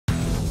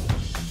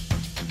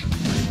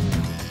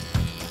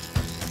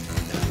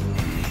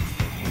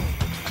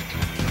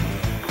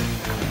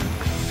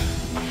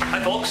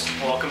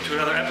folks, welcome to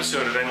another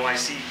episode of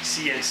NYC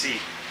CNC.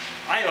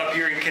 I am up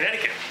here in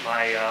Connecticut.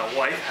 My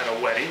wife had a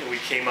wedding and we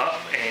came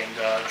up,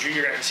 and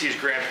Junior got to see his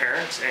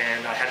grandparents,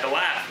 and I had to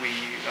laugh. We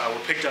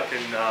were picked up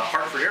in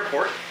Hartford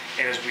Airport,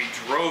 and as we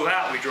drove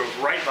out, we drove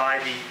right by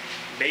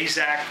the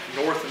MAZAK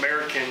North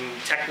American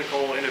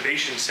Technical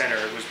Innovation Center.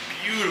 It was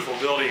a beautiful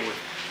building with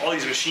all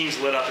these machines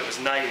lit up. It was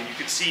night and you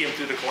could see them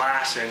through the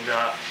glass, and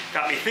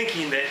got me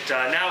thinking that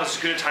now is as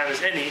good a time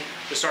as any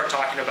to start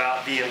talking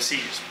about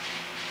VMCs.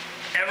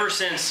 Ever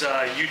since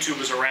YouTube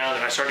was around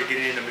and I started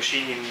getting into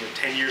machining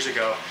 10 years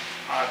ago,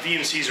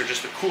 VMCs are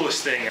just the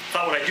coolest thing. I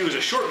thought what I'd do is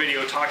a short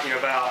video talking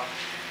about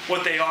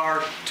what they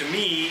are to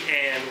me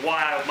and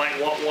why I might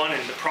want one,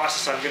 and the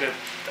process I'm going to,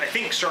 I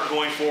think, start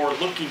going forward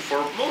looking for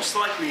most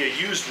likely a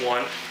used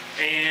one.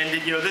 And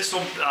this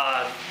will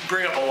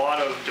bring up a lot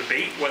of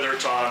debate, whether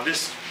it's on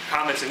this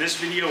comments in this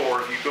video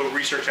or if you go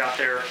research out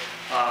there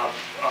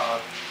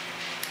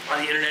on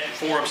the internet and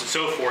forums and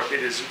so forth.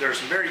 There's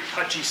some very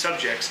touchy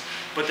subjects,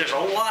 but there's a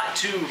lot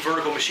to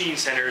vertical machine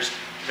centers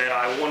that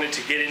I wanted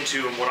to get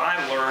into and what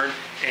I've learned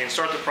and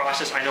start the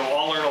process. I know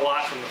I'll learn a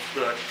lot from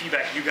the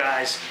feedback you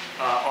guys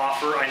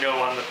offer. I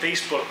know on the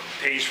Facebook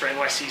page for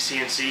NYC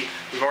CNC,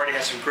 we've already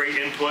had some great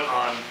input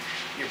on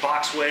your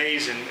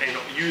boxways and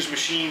used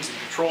machines and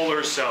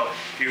controllers. So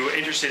if you're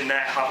interested in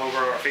that, hop over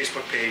to our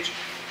Facebook page.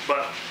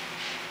 But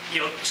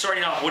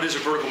starting off, what is a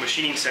vertical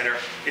machining center?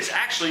 It's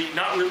actually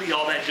not really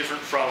all that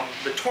different from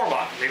the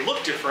Tormach. They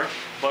look different,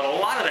 but a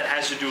lot of that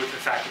has to do with the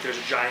fact that there's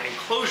a giant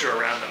enclosure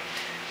around them.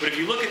 But if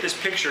you look at this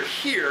picture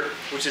here,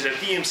 which is a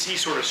VMC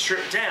sort of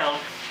stripped down,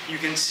 you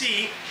can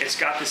see it's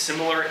got the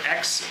similar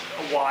X,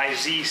 Y,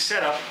 Z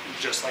setup,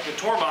 just like a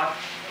Tormach,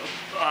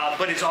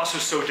 but it's also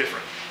so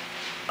different.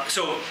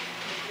 So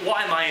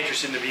why am I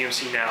interested in the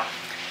VMC now?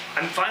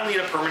 I'm finally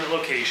at a permanent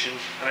location.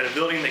 I'm at a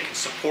building that can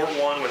support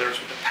one, whether it's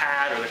with the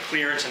pad or the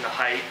clearance and the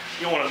height.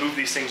 You don't want to move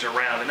these things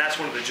around, and that's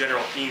one of the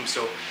general themes.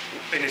 So,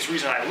 and it's the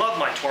reason I love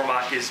my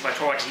Tormach is my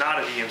Tormach's not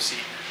a VMC.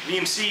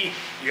 VMC,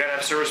 you got to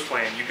have a service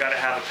plan. You got to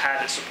have a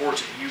pad that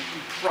supports it. You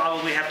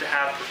probably have to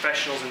have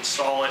professionals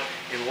install it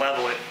and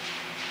level it.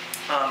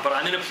 But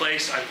I'm in a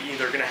place I'm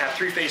either going to have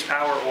three-phase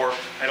power, or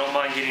I don't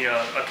mind getting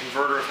a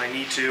converter if I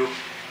need to.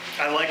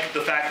 I like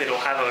the fact that it'll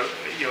have a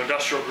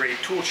industrial grade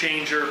tool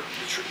changer,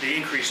 the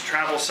increased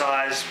travel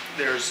size.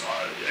 There's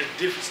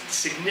a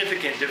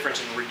significant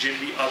difference in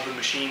rigidity of the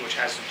machine, which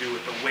has to do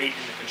with the weight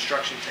and the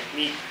construction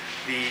technique,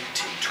 the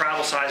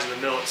travel size of the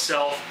mill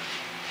itself,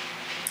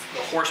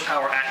 the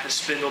horsepower at the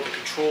spindle, the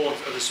control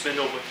of the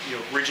spindle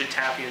with rigid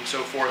tapping and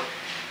so forth.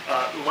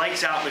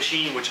 Lights out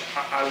machine, which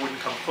I wouldn't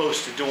come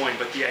close to doing,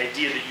 but the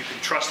idea that you can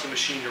trust the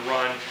machine to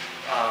run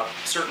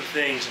certain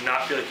things and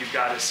not feel like you've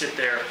got to sit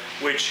there,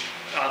 which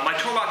my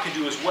Tormach can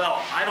do as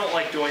well. I don't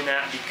like doing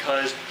that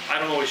because I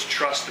don't always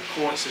trust the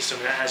coolant system,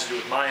 and that has to do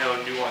with my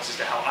own nuances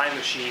to how I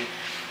machine.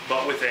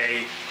 But with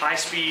a high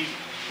speed,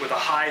 with a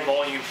high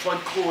volume flood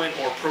coolant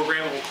or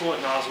programmable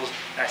coolant nozzles,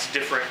 that's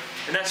different.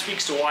 And that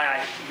speaks to why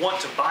I want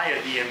to buy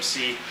a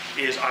VMC,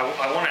 is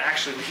I want to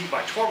actually leave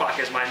my Tormach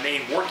as my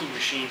main working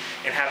machine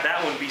and have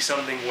that one be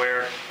something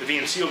where, the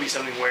VMC will be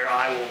something where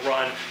I will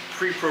run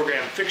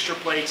pre-programmed fixture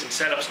plates and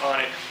setups on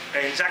it.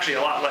 And it's actually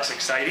a lot less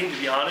exciting, to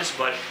be honest,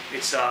 but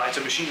it's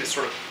a machine that's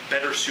sort of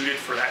better suited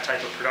for that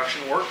type of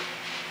production work.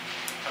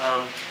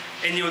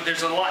 And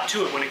there's a lot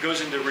to it. When it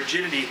goes into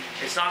rigidity,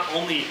 it's not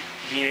only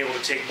being able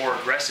to take more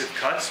aggressive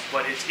cuts,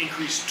 but it's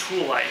increased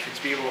tool life. It's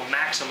being able to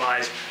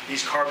maximize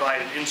these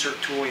carbide and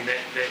insert tooling that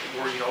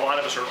a lot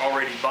of us are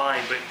already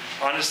buying. But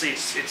honestly,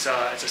 it's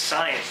a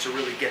science to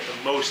really get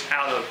the most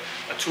out of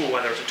a tool,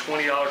 whether it's a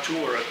 $20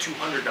 tool or a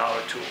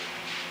 $200 tool.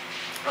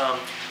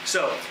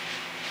 So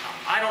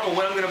I don't know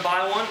when I'm going to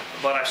buy one,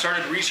 but I've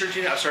started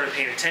researching it. I've started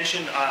paying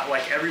attention.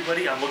 Like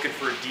everybody, I'm looking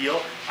for a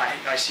deal.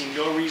 I see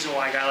no reason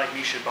why a guy like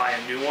me should buy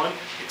a new one.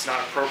 It's not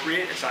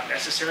appropriate. It's not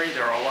necessary.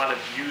 There are a lot of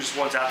used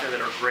ones out there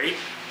that are great.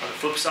 On the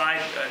flip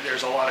side,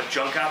 there's a lot of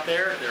junk out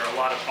there. There are a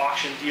lot of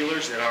auction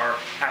dealers that are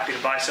happy to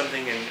buy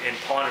something and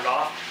pawn it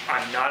off.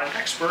 I'm not an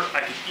expert. I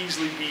could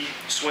easily be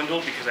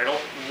swindled because I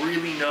don't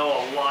really know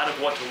a lot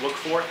of what to look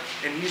for.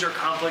 And these are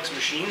complex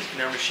machines, and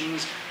they're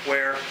machines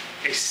where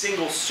a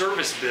single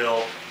service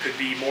bill could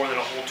be more than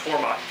a whole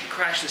Tormach. If you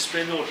crash the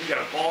spindle, if you've got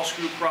a ball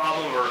screw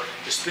problem, or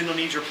the spindle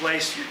needs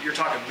replaced, you're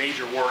talking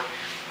major work.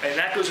 And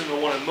that goes into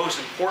one of the most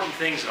important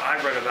things that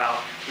I've read about,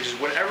 which is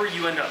whatever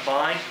you end up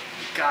buying,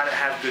 you've got to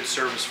have good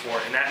service for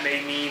it. And that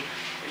may mean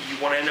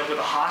you want to end up with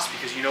a Haas,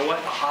 because you know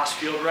what? The Haas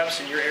field reps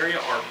in your area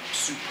are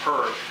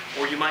superb.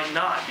 Or you might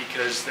not,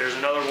 because there's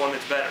another one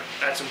that's better.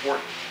 That's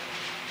important.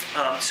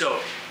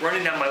 So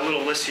running down my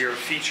little list here of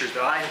features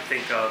that I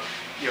think of,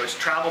 it's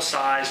travel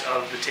size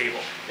of the table.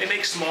 They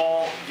make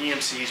small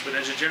VMCs, but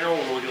as a general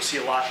rule, you'll see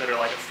a lot that are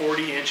like a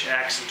 40-inch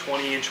X and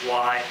 20-inch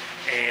Y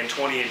and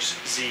 20-inch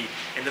Z.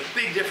 And the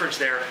big difference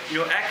there,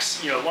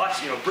 X,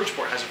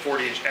 Bridgeport has a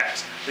 40-inch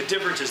X. The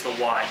difference is the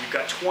Y. You've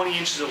got 20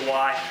 inches of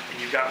Y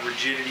and you've got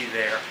rigidity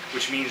there,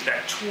 which means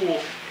that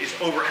tool is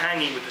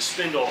overhanging with the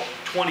spindle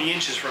 20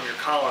 inches from your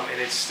column,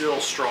 and it's still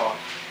strong.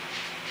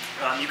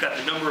 You've got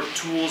the number of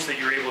tools that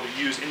you're able to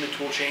use in the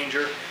tool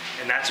changer,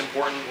 and that's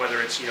important,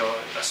 whether it's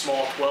a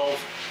small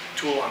 12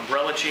 tool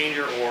umbrella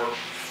changer or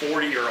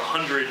 40 or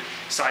 100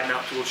 side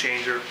mount tool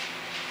changer.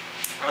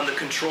 On the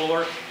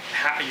controller,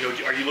 are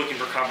you looking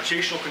for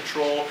conversational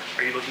control?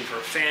 Are you looking for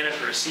a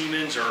FANUC or a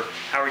Siemens, or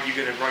how are you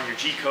going to run your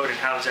G code, and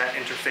how does that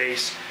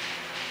interface?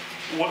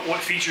 What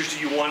features do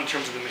you want in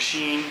terms of the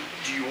machine?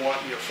 Do you want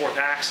fourth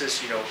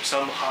axis?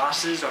 Some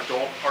Haas's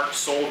aren't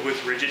sold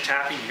with rigid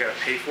tapping. You got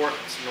to pay for it.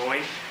 It's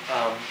annoying,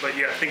 but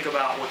you got to think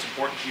about what's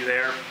important to you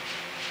there.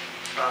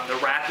 The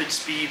rapid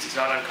speeds, it's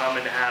not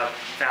uncommon to have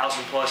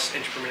 1,000+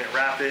 inch per minute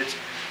rapids.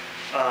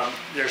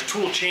 There's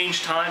tool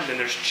change time, then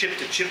there's chip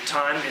to chip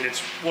time, and it's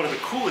one of the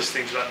coolest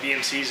things about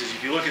VMCs is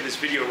if you look at this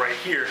video right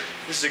here,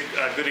 this is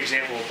a good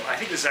example of, I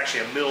think this is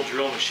actually a mill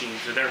drill machine,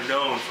 so they're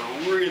known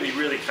for really,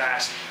 really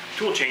fast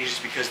tool changes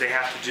because they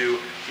have to do,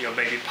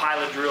 maybe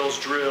pilot drills,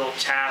 drill,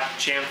 tap,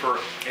 chamfer,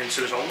 and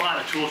so there's a lot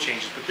of tool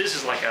changes, but this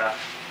is like a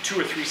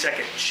 2 or 3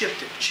 second chip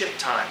to chip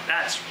time.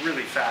 That's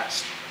really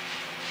fast.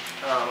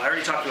 I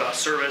already talked about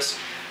service.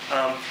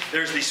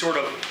 There's these sort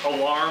of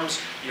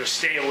alarms,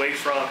 stay away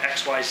from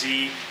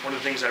XYZ. One of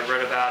the things I've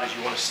read about is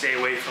you want to stay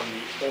away from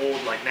the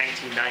old, like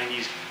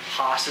 1990s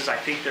Haas's. I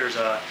think there's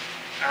I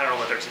don't know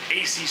whether it's an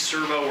AC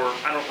servo or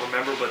I don't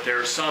remember, but there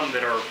are some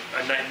that are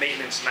a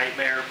maintenance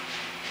nightmare.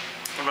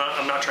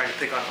 I'm not trying to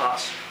pick on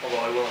Haas, although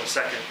I will in a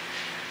second.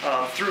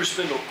 Through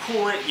spindle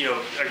coolant,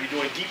 are you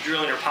doing deep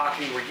drilling or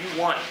pocketing where you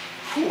want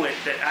coolant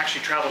that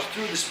actually travels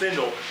through the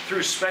spindle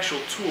through special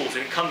tools,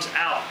 and it comes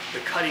out the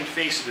cutting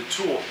face of the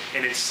tool,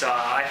 and it's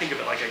I think of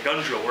it like a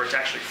gun drill where it's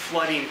actually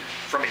flooding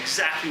from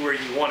exactly where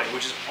you want it,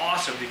 which is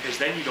awesome because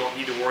then you don't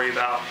need to worry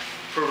about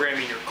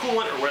programming your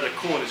coolant or where the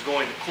coolant is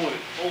going. The coolant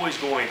is always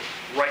going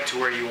right to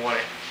where you want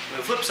it. On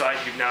the flip side,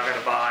 you've now got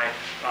to buy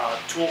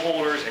tool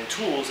holders and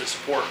tools that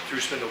support through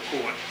spindle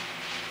coolant.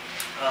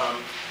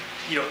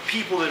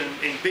 People that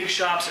in big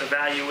shops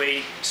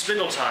evaluate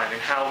spindle time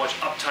and how much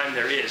uptime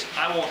there is.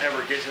 I won't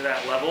ever get to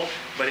that level,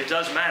 but it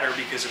does matter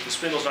because if the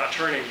spindle's not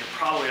turning, you're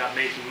probably not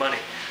making money.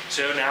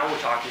 So now we're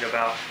talking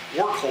about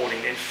work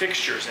holding and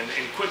fixtures and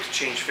quick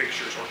change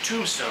fixtures or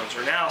tombstones,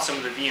 or now some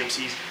of the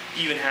VMCs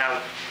even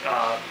have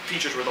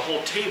features where the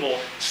whole table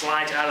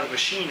slides out of the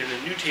machine and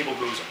a new table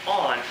goes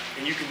on,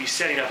 and you can be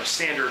setting up a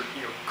standard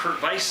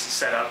Kurt Weiss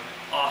setup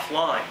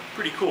offline.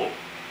 Pretty cool.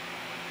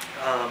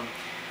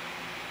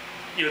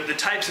 The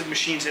types of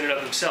machines in and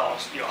of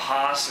themselves.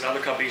 Haas and other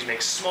companies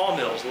make small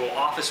mills, little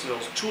office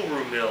mills, tool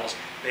room mills.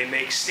 They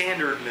make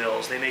standard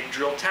mills. They make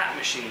drill tap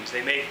machines.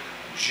 They make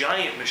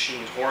giant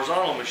machines,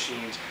 horizontal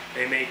machines.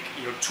 They make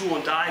tool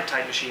and die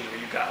type machines where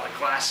you've got like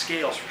glass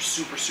scales for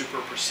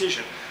super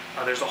precision.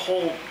 There's a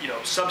whole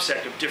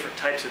subset of different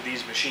types of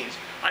these machines.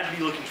 I'd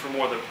be looking for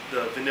more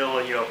the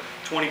vanilla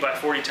 20 by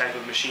 40 type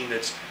of machine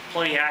that's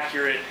plenty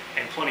accurate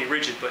and plenty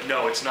rigid, but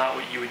no, it's not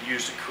what you would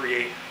use to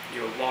create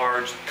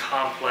large,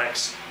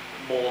 complex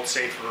molds,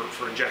 say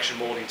for injection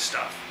molding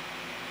stuff.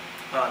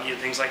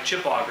 Things like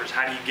chip augers.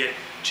 How do you get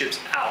chips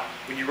out?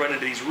 When you run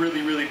into these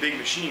really big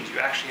machines, you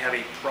actually have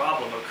a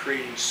problem of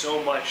creating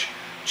so much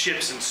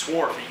chips and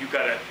swarf that you've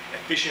got to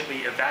efficiently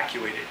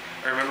evacuate it.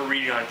 I remember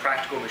reading on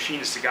Practical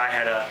Machinist, a guy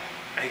had I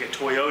think a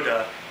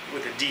Toyota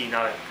with a D,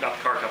 not the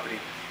car company,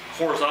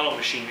 horizontal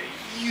machine,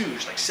 a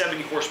huge, like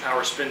 70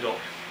 horsepower spindle,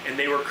 and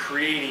they were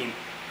creating,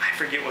 I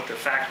forget what the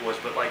fact was,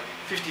 but like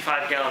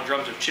 55-gallon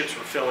drums of chips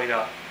were filling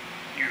up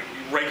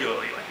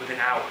regularly, like within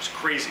hours.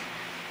 Crazy.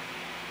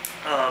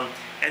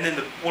 And then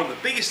one of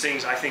the biggest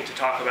things I think to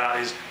talk about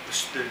is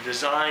the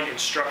design and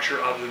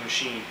structure of the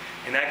machine,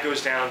 and that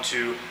goes down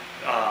to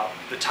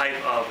the type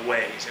of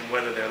ways, and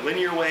whether they're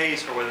linear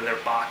ways or whether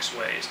they're box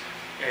ways.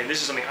 And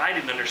this is something I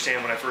didn't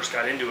understand when I first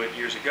got into it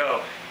years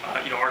ago.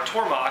 Our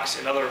Tormox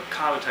and other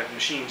common type of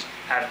machines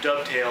have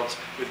dovetails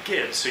with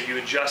gibs, so you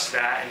adjust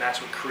that, and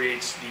that's what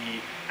creates the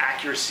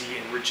accuracy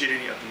and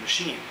rigidity of the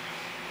machine.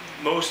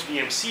 Most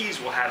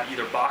VMCs will have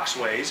either box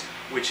ways,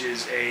 which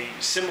is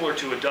similar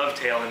to a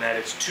dovetail in that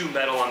it's two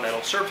metal on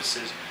metal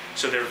surfaces,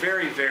 so they're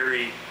very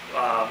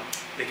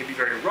they can be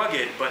very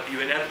rugged, but you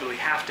inevitably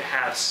have to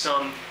have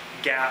some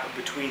gap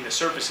between the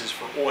surfaces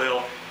for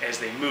oil as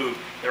they move.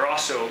 They're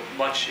also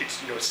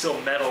it's still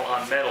metal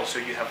on metal, so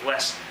you have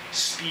less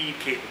speed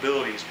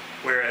capabilities.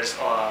 Whereas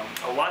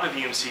a lot of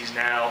VMCs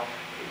now,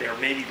 they're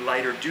maybe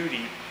lighter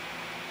duty,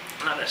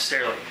 not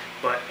necessarily,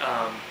 but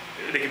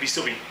they can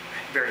still be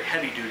very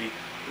heavy duty,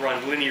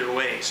 run linear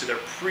ways. So they're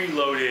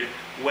preloaded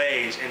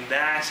ways, and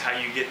that's how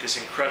you get this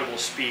incredible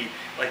speed,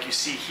 like you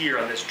see here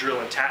on this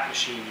drill and tap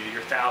machine,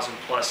 your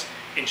 1,000+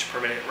 inch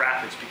per minute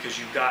rapids, because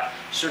you've got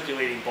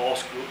circulating ball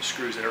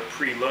screws that are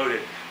preloaded.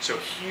 So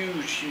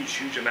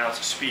huge amounts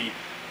of speed.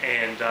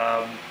 And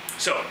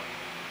so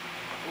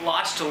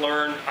lots to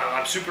learn.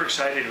 I'm super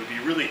excited. It would be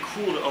really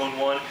cool to own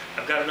one.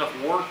 I've got enough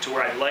work to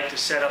where I'd like to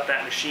set up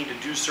that machine to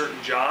do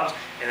certain jobs,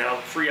 and then I'll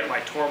free up my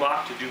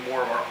Tormox to do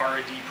more of our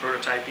R&D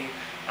prototyping,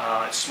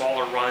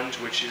 smaller runs,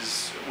 which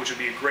would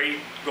be a great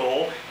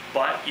goal.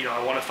 But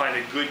I want to find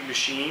a good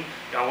machine.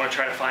 I want to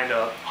try to find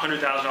a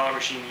 $100,000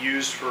 machine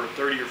used for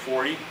 30 or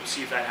 40. We'll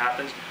see if that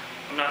happens.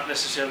 I'm not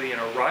necessarily in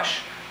a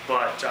rush,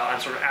 but I'm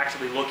sort of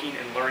actively looking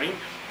and learning,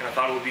 and I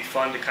thought it would be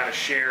fun to kind of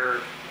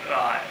share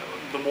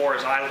the more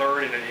as I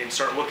learn and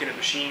start looking at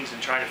machines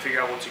and trying to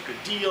figure out what's a good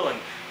deal and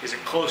is it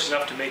close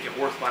enough to make it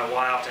worth my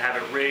while to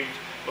have it rigged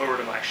over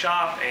to my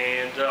shop.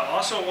 And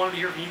also wanted to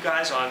hear from you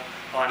guys on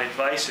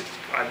advice.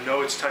 I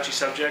know it's a touchy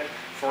subject.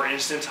 For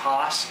instance,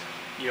 Haas.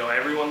 You know,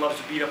 everyone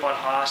loves to beat up on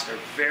Haas. They're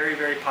very,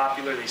 very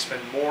popular. They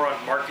spend more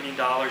on marketing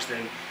dollars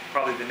than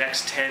probably the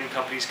next 10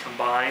 companies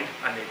combined.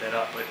 I made that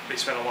up, but they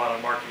spend a lot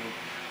on marketing.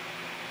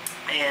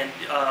 And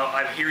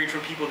I'm hearing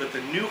from people that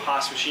the new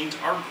Haas machines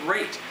are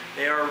great.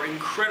 They are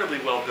incredibly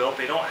well built.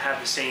 They don't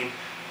have the same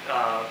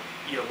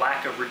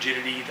lack of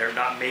rigidity. They're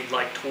not made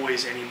like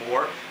toys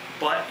anymore.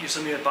 But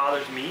something that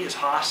bothers me is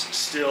Haas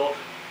still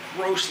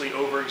grossly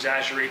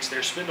over-exaggerates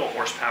their spindle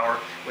horsepower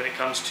when it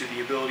comes to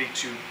the ability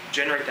to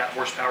generate that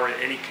horsepower at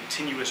any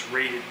continuous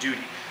rated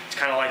duty. It's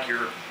kind of like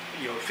your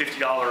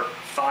 $50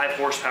 5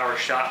 horsepower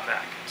shop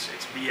vac.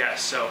 It's BS.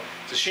 So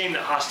it's a shame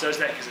that Haas does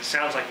that, because it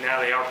sounds like now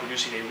they are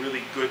producing a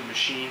really good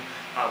machine.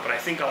 But I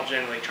think I'll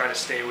generally try to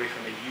stay away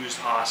from a used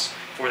Haas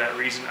for that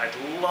reason. I'd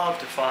love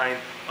to find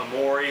a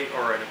Mori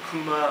or an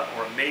Akuma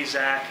or a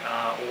MAZAK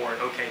or an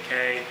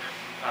OKK.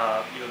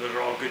 Those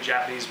are all good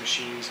Japanese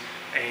machines.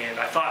 And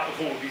I thought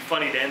what would be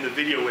funny to end the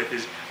video with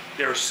is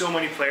there are so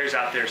many players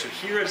out there. So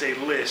here is a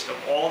list of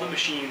all the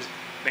machines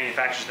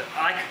manufacturers that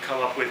I could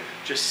come up with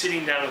just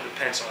sitting down with a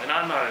pencil. And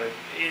I'm not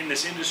in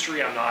this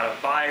industry, I'm not a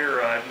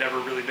buyer, I've never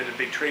really been to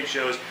big trade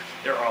shows.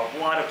 There are a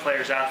lot of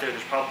players out there.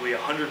 There's probably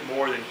 100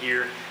 more than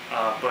here,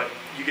 but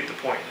you get the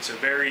point. It's a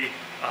very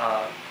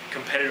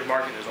competitive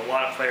market. There's a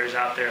lot of players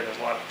out there. There's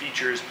a lot of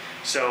features.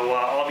 So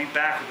I'll be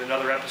back with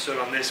another episode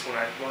on this when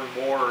I learn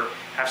more or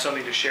have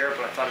something to share,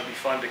 but I thought it'd be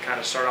fun to kind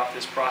of start off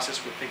this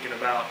process with thinking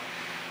about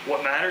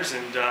what matters,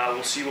 and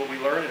we'll see what we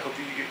learn, and hope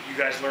you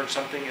guys learned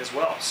something as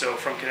well. So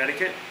from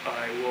Connecticut,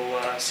 I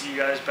will see you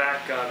guys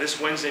back this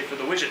Wednesday for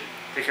the widget.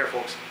 Take care,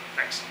 folks.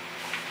 Thanks.